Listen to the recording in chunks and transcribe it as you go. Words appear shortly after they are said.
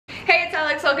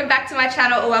welcome back to my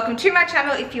channel, or welcome to my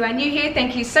channel if you are new here.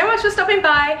 Thank you so much for stopping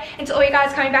by, and to all you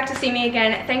guys coming back to see me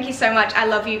again, thank you so much. I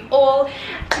love you all.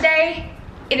 Today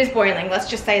it is boiling, let's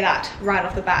just say that right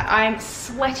off the bat. I'm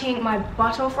sweating my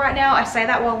butt off right now. I say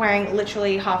that while wearing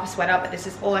literally half a sweater, but this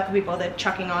is all I could be bothered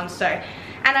chucking on, so,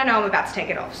 and I know I'm about to take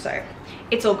it off, so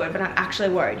it's all good, but I'm actually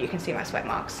worried you can see my sweat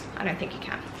marks. I don't think you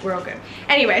can. We're all good.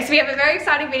 Anyway, so we have a very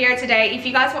exciting video today. If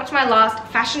you guys watched my last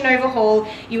Fashion Nova haul,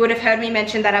 you would have heard me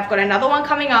mention that I've got another one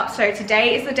coming up. So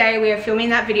today is the day we are filming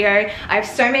that video. I have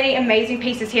so many amazing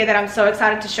pieces here that I'm so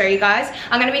excited to show you guys.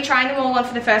 I'm going to be trying them all on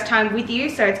for the first time with you,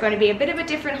 so it's going to be a bit of a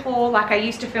different haul like I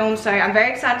used to film. So I'm very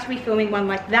excited to be filming one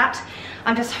like that.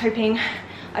 I'm just hoping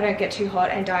I don't get too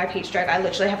hot and die of heat stroke. I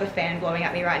literally have a fan blowing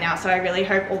at me right now, so I really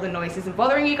hope all the noise isn't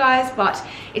bothering you guys, but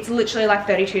it's literally like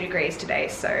 32 degrees today,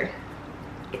 so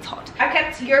it's hot. I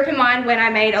kept Europe in mind when I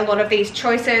made a lot of these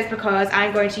choices because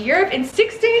I'm going to Europe in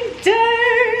 16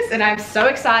 days and I'm so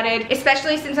excited,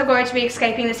 especially since I'm going to be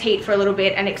escaping this heat for a little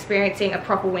bit and experiencing a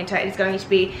proper winter. It's going to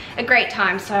be a great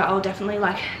time, so I'll definitely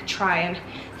like try and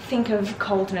think of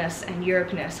coldness and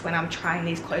Europeness when I'm trying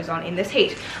these clothes on in this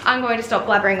heat. I'm going to stop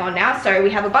blabbering on now. So we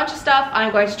have a bunch of stuff.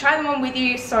 I'm going to try them on with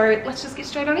you. So let's just get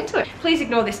straight on into it. Please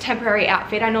ignore this temporary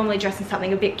outfit. I normally dress in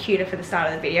something a bit cuter for the start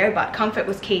of the video, but comfort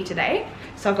was key today.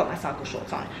 So I've got my cycle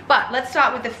shorts on. But let's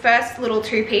start with the first little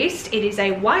two-piece. It is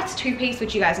a white two-piece,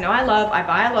 which you guys know I love. I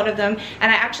buy a lot of them.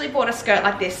 And I actually bought a skirt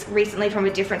like this recently from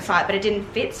a different site, but it didn't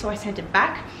fit, so I sent it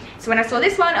back. So when I saw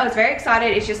this one, I was very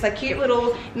excited. It's just a cute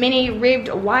little mini ribbed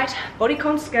white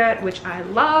bodycon skirt, which I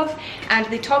love. And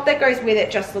the top that goes with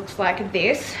it just looks like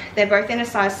this. They're both in a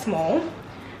size small.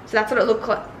 So that's what it looks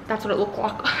like. That's what it looks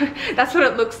like. That's what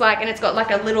it looks like. And it's got like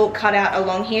a little cutout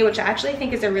along here, which I actually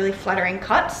think is a really flattering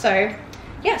cut. So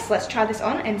yes, let's try this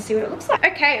on and see what it looks like.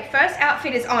 Okay, first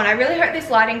outfit is on. I really hope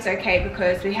this lighting's okay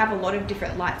because we have a lot of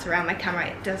different lights around my camera.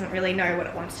 It doesn't really know what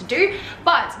it wants to do.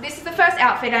 But this is the first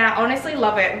outfit and I honestly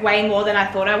love it way more than I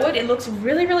thought I would. It looks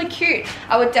really, really cute.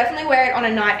 I would definitely wear it on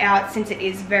a night out since it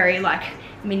is very like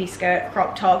mini skirt,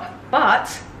 crop top,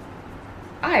 but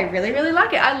I really, really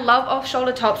like it. I love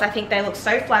off-shoulder tops. I think they look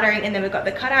so flattering. And then we've got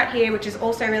the cutout here, which is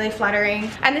also really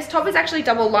flattering. And this top is actually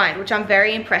double lined, which I'm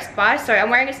very impressed by. So I'm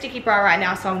wearing a sticky bra right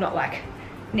now, so I'm not like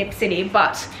Nip City,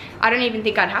 but I don't even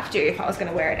think I'd have to if I was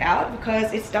gonna wear it out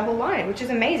because it's double lined, which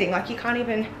is amazing. Like you can't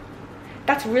even,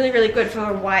 that's really, really good for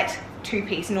a white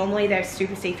two-piece. Normally they're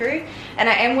super see-through. And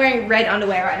I am wearing red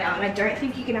underwear right now, and I don't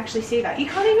think you can actually see that. You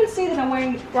can't even see that I'm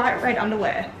wearing bright red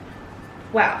underwear.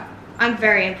 Wow, I'm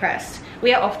very impressed.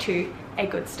 We are off to a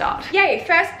good start. Yay,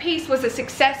 first piece was a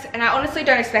success, and I honestly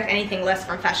don't expect anything less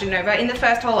from Fashion Nova. In the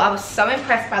first haul, I was so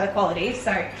impressed by the quality,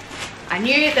 so I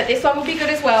knew that this one would be good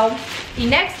as well. The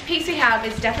next piece we have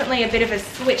is definitely a bit of a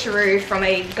switcheroo from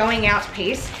a going out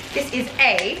piece. This is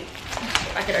a,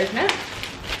 if I could open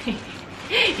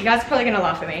it. You guys are probably gonna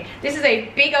laugh at me. This is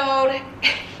a big old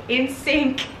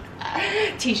InSync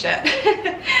t-shirt.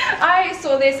 I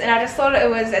saw this and I just thought it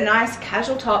was a nice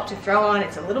casual top to throw on.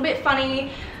 It's a little bit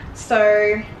funny,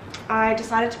 so I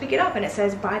decided to pick it up, and it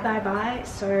says bye bye bye.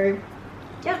 So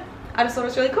yeah, I just thought it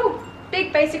was really cool.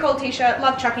 Big basic old t-shirt.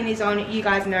 Love chucking these on, you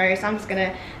guys know, so I'm just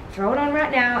gonna throw it on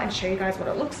right now and show you guys what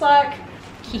it looks like.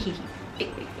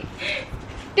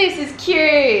 This is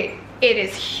cute. It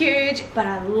is huge, but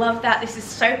I love that. This is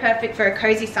so perfect for a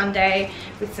cozy Sunday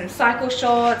with some cycle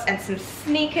shorts and some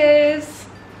sneakers.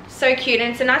 So cute,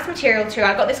 and it's a nice material too.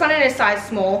 I got this one in a size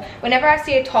small. Whenever I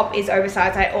see a top is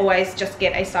oversized, I always just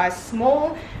get a size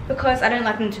small because I don't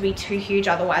like them to be too huge,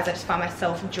 otherwise I just find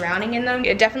myself drowning in them.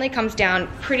 It definitely comes down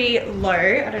pretty low.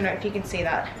 I don't know if you can see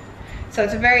that. So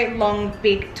it's a very long,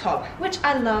 big top, which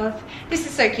I love. This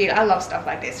is so cute. I love stuff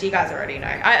like this. You guys already know.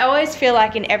 I always feel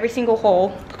like in every single haul,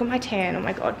 look at my tan, oh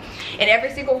my God. In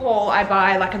every single haul, I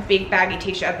buy like a big baggy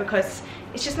t-shirt because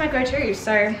it's just my go-to.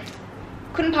 So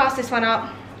couldn't pass this one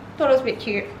up. Thought it was a bit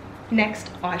cute.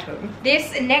 Next item.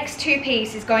 This next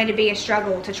two-piece is going to be a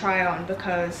struggle to try on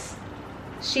because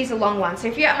she's a long one. So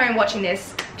if you're at home watching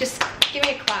this, just give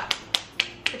me a clap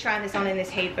for trying this on in this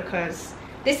heat because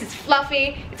this is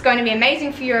fluffy. It's going to be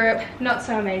amazing for Europe, not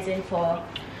so amazing for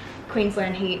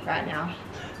Queensland heat right now.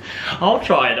 I'll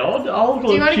try it on. I'll look.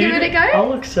 Do you want to give it a go? I'll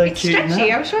look so it's cute. Stretchy,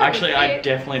 now. I'm sure. Actually, I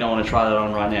definitely don't want to try that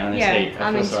on right now in this heat.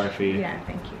 I feel sorry for you. Yeah,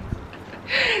 thank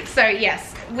you. So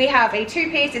yes, we have a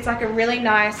two-piece. It's like a really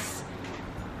nice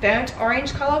burnt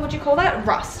orange color. Would you call that?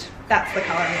 Rust. That's the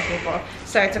color I'm looking for.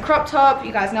 So it's a crop top.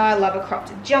 You guys know I love a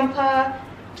cropped jumper.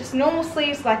 Just normal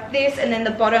sleeves like this, and then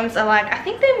the bottoms are like, I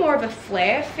think they're more of a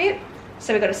flare fit.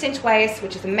 So we've got a cinch waist,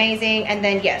 which is amazing, and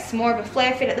then yes, more of a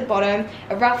flare fit at the bottom,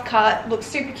 a rough cut, looks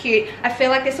super cute. I feel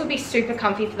like this will be super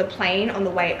comfy for the plane on the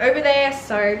way over there,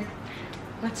 so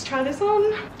let's try this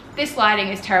on. This lighting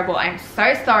is terrible, I'm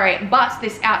so sorry, but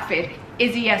this outfit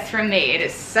is a yes from me. It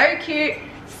is so cute,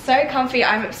 so comfy.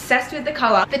 I'm obsessed with the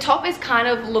color. The top is kind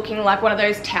of looking like one of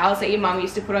those towels that your mum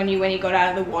used to put on you when you got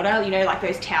out of the water, you know, like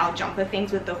those towel jumper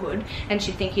things with the hood, and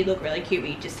she'd think you look really cute, but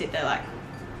you just sit there like,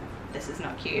 this is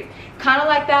not cute. Kind of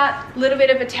like that, little bit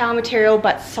of a towel material,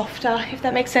 but softer, if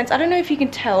that makes sense. I don't know if you can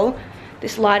tell,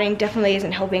 this lighting definitely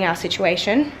isn't helping our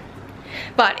situation.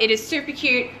 But it is super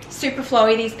cute, super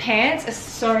flowy. These pants are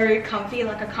so comfy,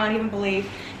 like I can't even believe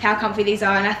how comfy these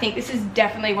are, and I think this is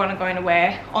definitely what I'm going to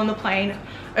wear on the plane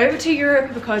over to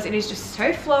Europe because it is just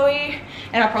so flowy,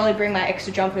 and I'll probably bring my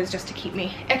extra jumpers just to keep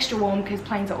me extra warm because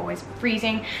planes are always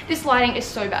freezing. This lighting is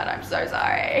so bad, I'm so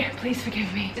sorry. Please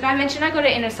forgive me. Did I mention I got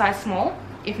it in a size small?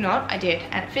 If not, I did,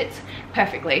 and it fits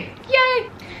perfectly. Yay!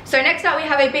 So next up we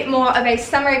have a bit more of a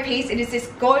summery piece. It is this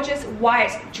gorgeous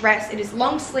white dress. It is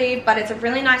long sleeve, but it's a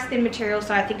really nice thin material,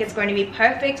 so I think it's going to be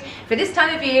perfect for this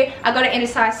time of year. I got it in a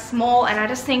size small, and I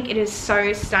just think it is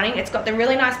so stunning. It's got the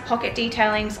really nice pocket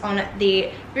detailings on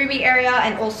the boobie area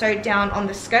and also down on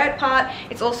the skirt part.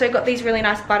 It's also got these really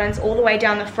nice buttons all the way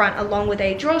down the front along with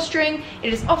a drawstring.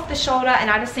 It is off the shoulder,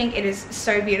 and I just think it is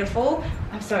so beautiful.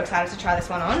 I'm so excited to try this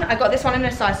one on. I got this one in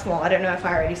a size small. I don't know if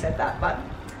I already said that, but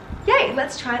yay,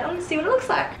 let's try it on and see what it looks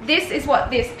like. This is what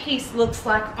this piece looks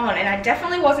like on, and I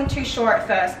definitely wasn't too sure at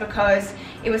first because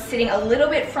it was sitting a little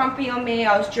bit frumpy on me.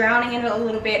 I was drowning in it a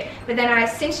little bit, but then I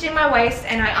cinched in my waist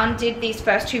and I undid these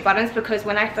first two buttons because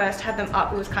when I first had them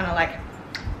up, it was kind of like,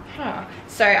 huh.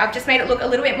 So I've just made it look a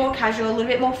little bit more casual, a little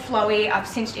bit more flowy. I've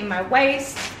cinched in my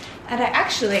waist, and I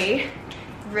actually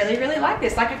really like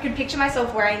this. Like I could picture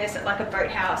myself wearing this at like a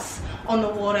boathouse on the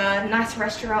water, nice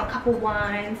restaurant, couple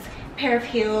wines, pair of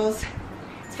heels.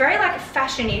 It's very like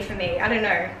fashion-y for me. I don't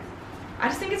know. I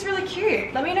just think it's really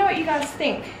cute. Let me know what you guys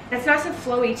think. It's nice and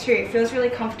flowy too. It feels really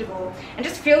comfortable and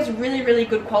just feels really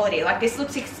good quality. Like this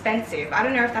looks expensive. I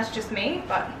don't know if that's just me,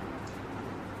 but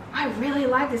I really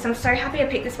like this. I'm so happy I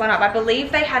picked this one up. I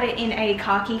believe they had it in a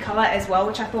khaki color as well,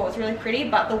 which I thought was really pretty,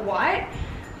 but the white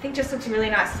I think just looks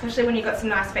really nice, especially when you've got some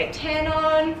nice fake tan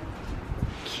on.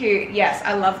 Cute. Yes,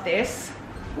 I love this.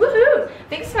 Woohoo! I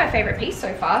think this is my favorite piece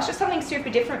so far. It's just something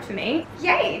super different for me.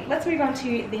 Yay! Let's move on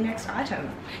to the next item.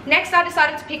 Next, I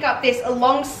decided to pick up this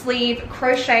long sleeve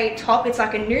crochet top. It's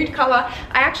like a nude color.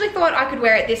 I actually thought I could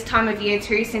wear it this time of year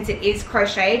too, since it is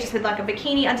crochet, just with like a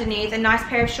bikini underneath, a nice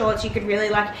pair of shorts. You could really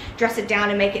like dress it down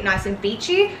and make it nice and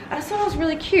beachy. I just thought it was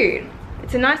really cute.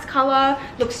 It's a nice color,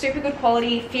 looks super good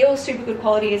quality, feels super good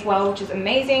quality as well, which is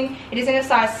amazing. It is in a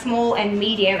size small and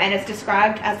medium, and it's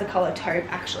described as the color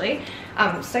taupe actually.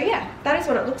 So yeah, that is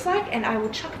what it looks like, and I will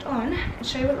chuck it on and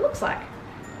show you what it looks like.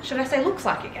 Should I say looks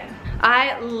like again?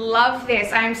 I love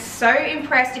this. I am so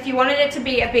impressed. If you wanted it to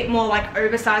be a bit more like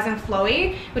oversized and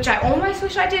flowy, which I almost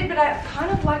wish I did, but I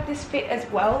kind of like this fit as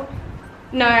well.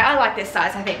 No, I like this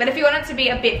size, I think. But if you want it to be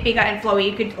a bit bigger and flowy,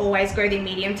 you could always go the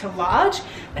medium to large.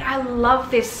 But I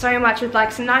love this so much with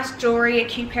like some nice jewelry, a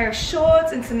cute pair of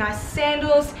shorts, and some nice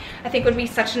sandals. I think it would be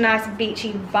such a nice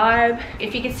beachy vibe.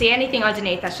 If you can see anything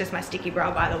underneath, that's just my sticky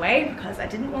bra, by the way, because I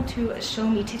didn't want to show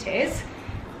me titties.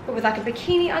 But with like a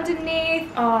bikini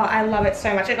underneath, oh, I love it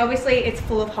so much. And obviously it's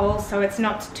full of holes, so it's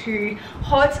not too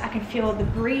hot. I can feel the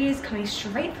breeze coming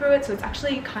straight through it, so it's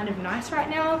actually kind of nice right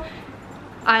now.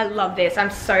 I love this. I'm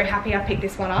so happy I picked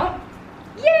this one up.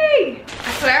 Yay!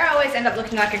 I swear I always end up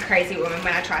looking like a crazy woman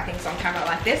when I try things on camera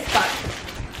like this, but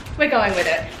we're going with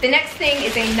it. The next thing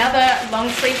is another long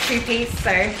sleeve two-piece.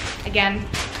 So again,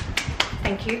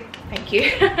 thank you. Thank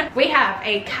you. We have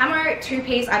a camo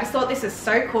two-piece. I just thought this is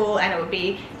so cool and it would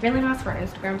be really nice for an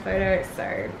Instagram photo,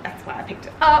 so that's why I picked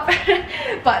it up.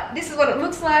 But this is what it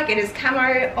looks like. It is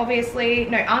camo, obviously.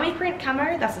 No, army print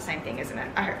camo. That's the same thing, isn't it?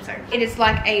 I hope so. It is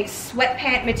like a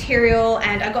sweatpant material,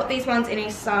 and I got these ones in a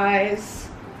size,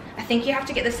 I think you have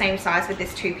to get the same size with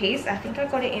this two-piece. I think I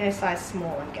got it in a size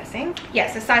small, I'm guessing.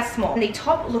 Yes, a size small. And the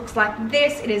top looks like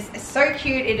this. It is so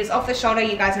cute. It is off the shoulder.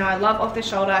 You guys know I love off the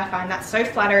shoulder. I find that so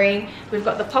flattering. We've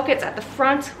got the pockets at the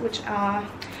front, which are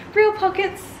real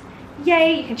pockets.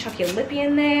 Yay, you can chuck your lippy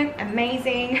in there.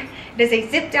 Amazing. There's a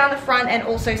zip down the front and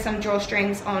also some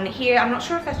drawstrings on here. I'm not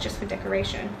sure if that's just for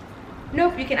decoration.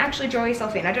 nope, you can actually draw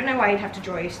yourself in. I don't know why you'd have to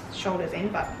draw your shoulders in,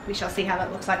 but we shall see how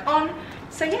that looks like on.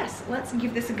 So yes, let's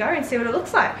give this a go and see what it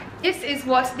looks like. This is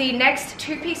what the next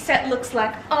two-piece set looks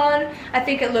like on. I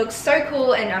think it looks so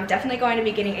cool, and I'm definitely going to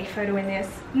be getting a photo in this,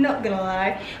 not gonna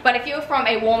lie. But if you're from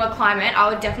a warmer climate, I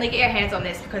would definitely get your hands on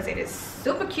this because it is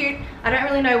super cute. I don't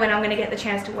really know when I'm gonna get the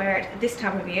chance to wear it this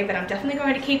time of year, but I'm definitely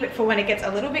going to keep it for when it gets a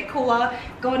little bit cooler.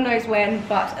 God knows when,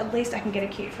 but at least I can get a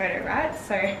cute photo, right?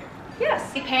 So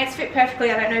yes, the pants fit perfectly.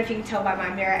 I don't know if you can tell by my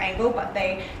mirror angle, but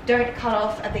they don't cut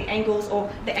off at the angles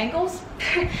or the ankles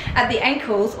at the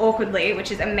ankles awkwardly,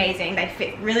 which is amazing. They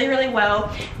fit really, really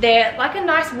well. They're like a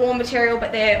nice warm material,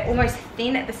 but they're almost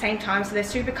thin at the same time, so they're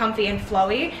super comfy and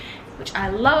flowy, which I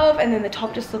love. And then the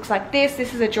top just looks like this.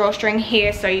 This is a drawstring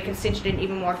here, so you can cinch it in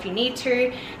even more if you need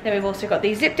to. Then we've also got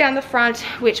the zip down the front,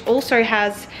 which also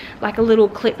has like a little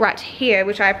clip right here,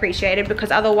 which I appreciated because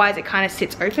otherwise it kind of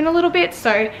sits open a little bit.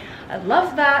 So I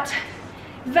love that.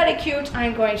 Very cute.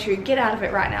 I'm going to get out of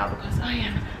it right now because I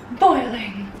am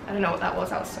boiling. I don't know what that was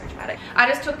so dramatic. I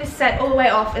just took this set all the way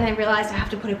off and then realized I have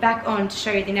to put it back on to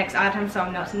show you the next item so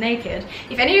I'm not naked.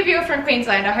 If any of you are from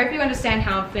Queensland, I hope you understand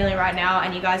how I'm feeling right now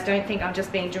and you guys don't think I'm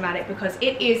just being dramatic because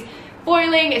it is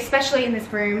boiling, especially in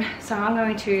this room. So I'm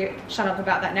going to shut up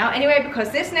about that now. Anyway,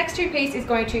 because this next two-piece is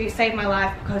going to save my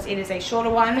life because it is a shorter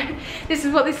one. This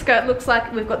is what this skirt looks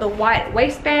like. We've got the white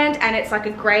waistband and it's like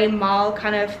a grey marl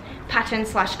kind of pattern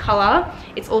slash color.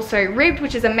 It's also ribbed,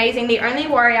 which is amazing. The only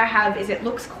worry I have is it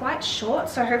looks quite short,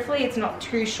 so hopefully it's not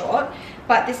too short.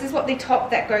 But this is what the top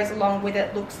that goes along with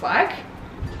it looks like.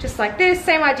 Just like this,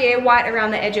 same idea, white around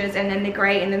the edges and then the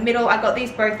grey in the middle. I got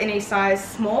these both in a size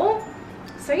small.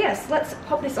 So yes, let's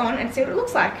pop this on and see what it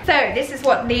looks like. So this is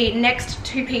what the next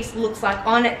two-piece looks like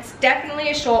on. It's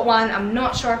definitely a short one. I'm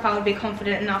not sure if I would be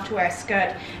confident enough to wear a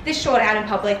skirt this short out in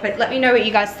public, but let me know what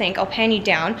you guys think. I'll pan you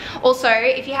down. Also,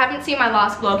 if you haven't seen my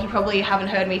last vlog, you probably haven't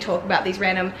heard me talk about these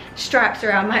random stripes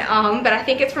around my arm, but I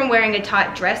think it's from wearing a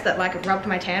tight dress that like rubbed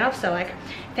my tan off. So like,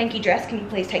 thank you dress, can you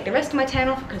please take the rest of my tan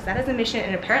off? Because that is a mission,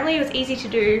 and apparently it was easy to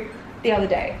do the other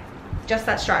day. Just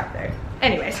that stripe though.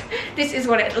 Anyways, this is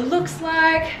what it looks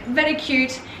like. Very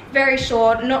cute, very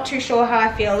short, not too sure how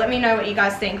I feel. Let me know what you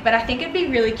guys think, but I think it'd be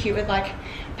really cute with like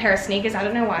a pair of sneakers. I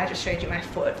don't know why I just showed you my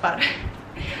foot, but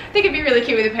I think it'd be really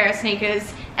cute with a pair of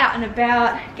sneakers, out and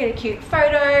about, get a cute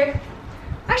photo.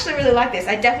 I actually really like this.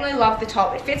 I definitely love the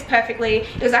top. It fits perfectly.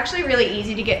 It was actually really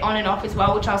easy to get on and off as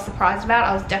well, which I was surprised about.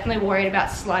 I was definitely worried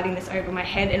about sliding this over my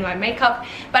head in my makeup,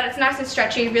 but it's nice and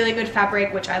stretchy, really good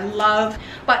fabric, which I love.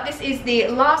 But this is the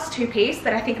last two-piece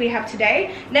that I think we have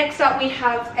today. Next up, we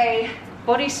have a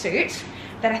bodysuit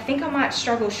that I think I might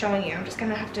struggle showing you. I'm just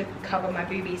gonna have to cover my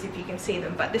boobies if you can see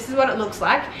them, but this is what it looks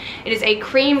like. It is a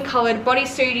cream colored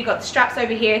bodysuit. You got the straps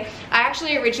over here. I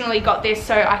actually originally got this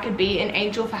so I could be an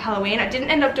angel for Halloween. I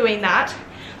didn't end up doing that,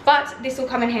 but this will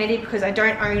come in handy because I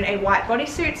don't own a white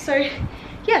bodysuit. So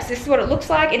yes, this is what it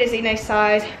looks like. It is in a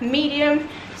size medium,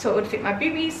 so it would fit my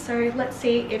boobies. So let's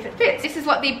see if it fits. This is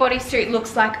what the bodysuit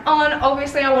looks like on.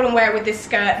 Obviously I wouldn't wear it with this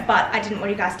skirt, but I didn't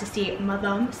want you guys to see my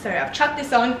bum, so I've chucked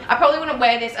this on. I probably wouldn't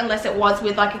wear this unless it was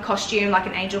with like a costume, like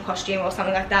an angel costume or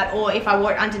something like that, or if I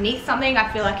wore it underneath something.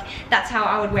 I feel like that's how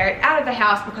I would wear it out of the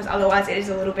house because otherwise it is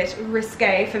a little bit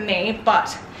risque for me.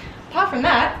 But apart from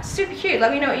that, super cute.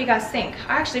 Let me know what you guys think.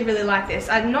 I actually really like this.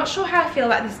 I'm not sure how I feel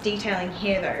about this detailing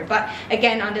here though, but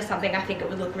again, under something I think it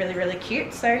would look really, really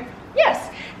cute. So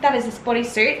yes, that is this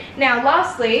bodysuit. Now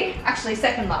lastly, actually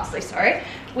second lastly, sorry,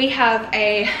 we have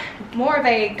a more of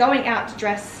a going out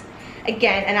dress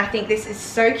again, and I think this is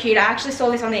so cute. I actually saw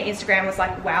this on their Instagram, was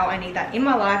like, wow, I need that in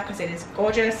my life because it is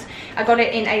gorgeous. I got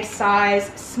it in a size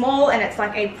small and it's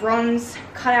like a bronze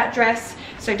cutout dress.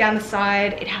 So down the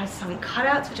side it has some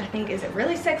cutouts, which I think is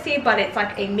really sexy, but it's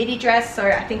like a midi dress, so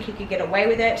I think you could get away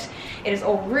with it. It is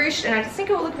all ruched and I just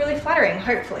think it will look really flattering,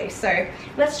 hopefully. So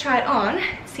let's try it on,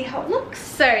 see how it looks.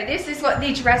 So this is what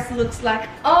the dress looks like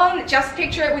on. Just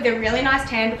picture it with a really nice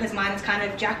tan because mine is kind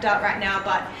of jacked up right now,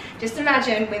 but just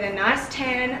imagine with a nice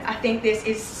tan. I think this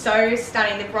is so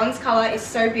stunning. The bronze color is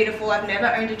so beautiful. I've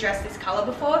never owned a dress this color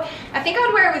before. I think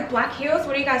I'd wear it with black heels.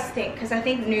 What do you guys think? Because I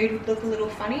think nude would look a little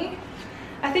funny.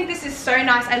 I think this is so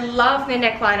nice. I love the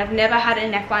neckline. I've never had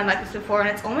a neckline like this before, and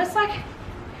it's almost like,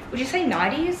 would you say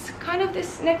 90s kind of,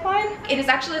 this neckline? It is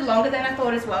actually longer than I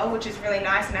thought as well, which is really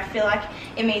nice, and I feel like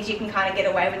it means you can kind of get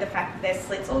away with the fact that there's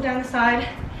slits all down the side.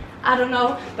 I don't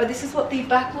know, but this is what the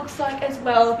back looks like as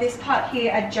well. This part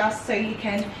here adjusts so you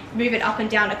can move it up and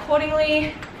down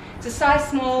accordingly. It's a size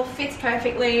small, fits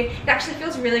perfectly. It actually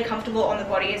feels really comfortable on the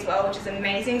body as well, which is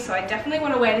amazing. So I definitely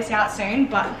want to wear this out soon,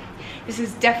 but this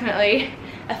is definitely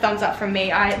a thumbs up from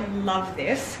me. I love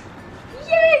this.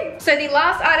 Yay! So the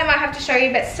last item I have to show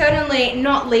you, but certainly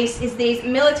not least, is these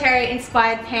military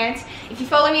inspired pants. If you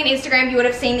follow me on Instagram, you would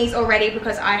have seen these already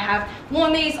because I have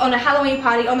worn these on a Halloween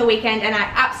party on the weekend and I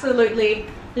absolutely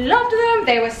loved them.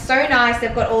 They were so nice.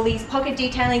 They've got all these pocket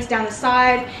detailings down the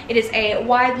side. It is a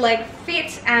wide leg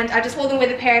fit and I just wore them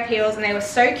with a pair of heels and they were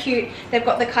so cute. They've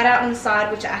got the cutout on the side,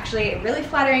 which are actually really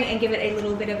flattering and give it a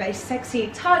little bit of a sexy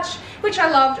touch, which I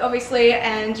loved obviously,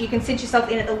 and you can cinch yourself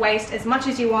in at the waist as much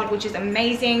as you want, which is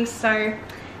amazing. So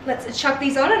let's chuck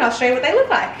these on and I'll show you what they look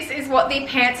like. This is what the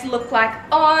pants look like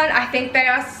on. I think they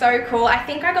are so cool. I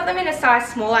think I got them in a size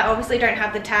small. I obviously don't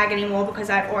have the tag anymore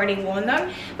because I've already worn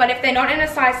them. But if they're not in a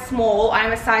size small,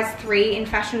 I'm a size 3 in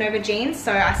Fashion Nova jeans.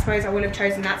 So I suppose I would have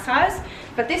chosen that size.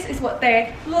 But this is what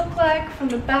they look like from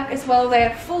the back as well.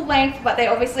 They're full length, but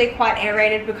they're obviously quite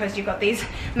aerated because you've got these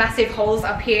massive holes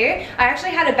up here. I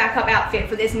actually had a backup outfit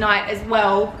for this night as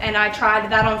well, and I tried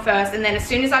that on first, and then as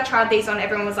soon as I tried these on,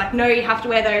 everyone was like, no, you have to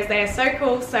wear those, they are so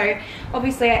cool. So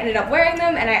obviously I ended up wearing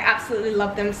them and I absolutely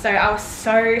love them. So I was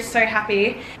so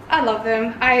happy. I love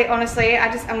them. I'm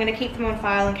gonna keep them on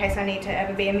file in case I need to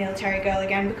ever be a military girl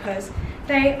again because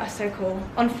they are so cool.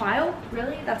 On file?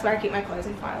 Really? That's where I keep my clothes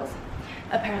in files,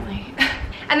 apparently.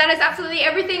 And that is absolutely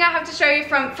everything I have to show you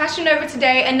from Fashion Nova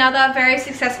today. Another very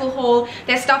successful haul.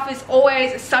 Their stuff is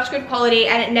always such good quality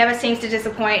and it never seems to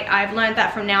disappoint. I've learned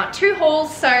that from now 2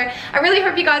 hauls. So I really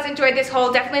hope you guys enjoyed this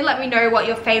haul. Definitely let me know what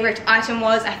your favorite item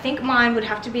was. I think mine would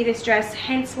have to be this dress,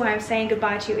 hence why I'm saying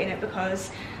goodbye to you in it, because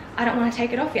I don't want to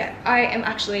take it off yet. I am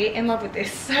actually in love with this.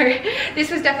 So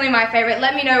this was definitely my favorite.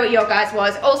 Let me know what your guys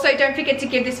was. Also, don't forget to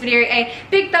give this video a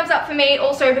big thumbs up for me.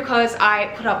 Also because I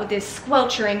put up with this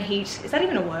squelching heat. Is that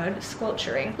even a word?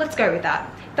 Squelching. Let's go with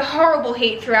that. The horrible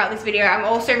heat throughout this video. I'm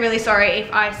also really sorry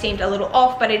if I seemed a little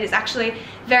off, but it is actually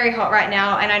very hot right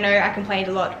now. And I know I complained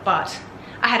a lot, but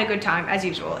I had a good time as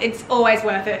usual. It's always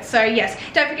worth it. So yes,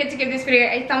 don't forget to give this video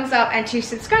a thumbs up and to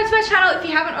subscribe to my channel if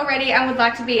you haven't already and would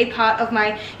like to be a part of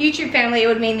my YouTube family. It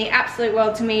would mean the absolute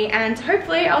world to me, and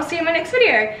hopefully I'll see you in my next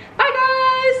video.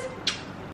 Bye guys!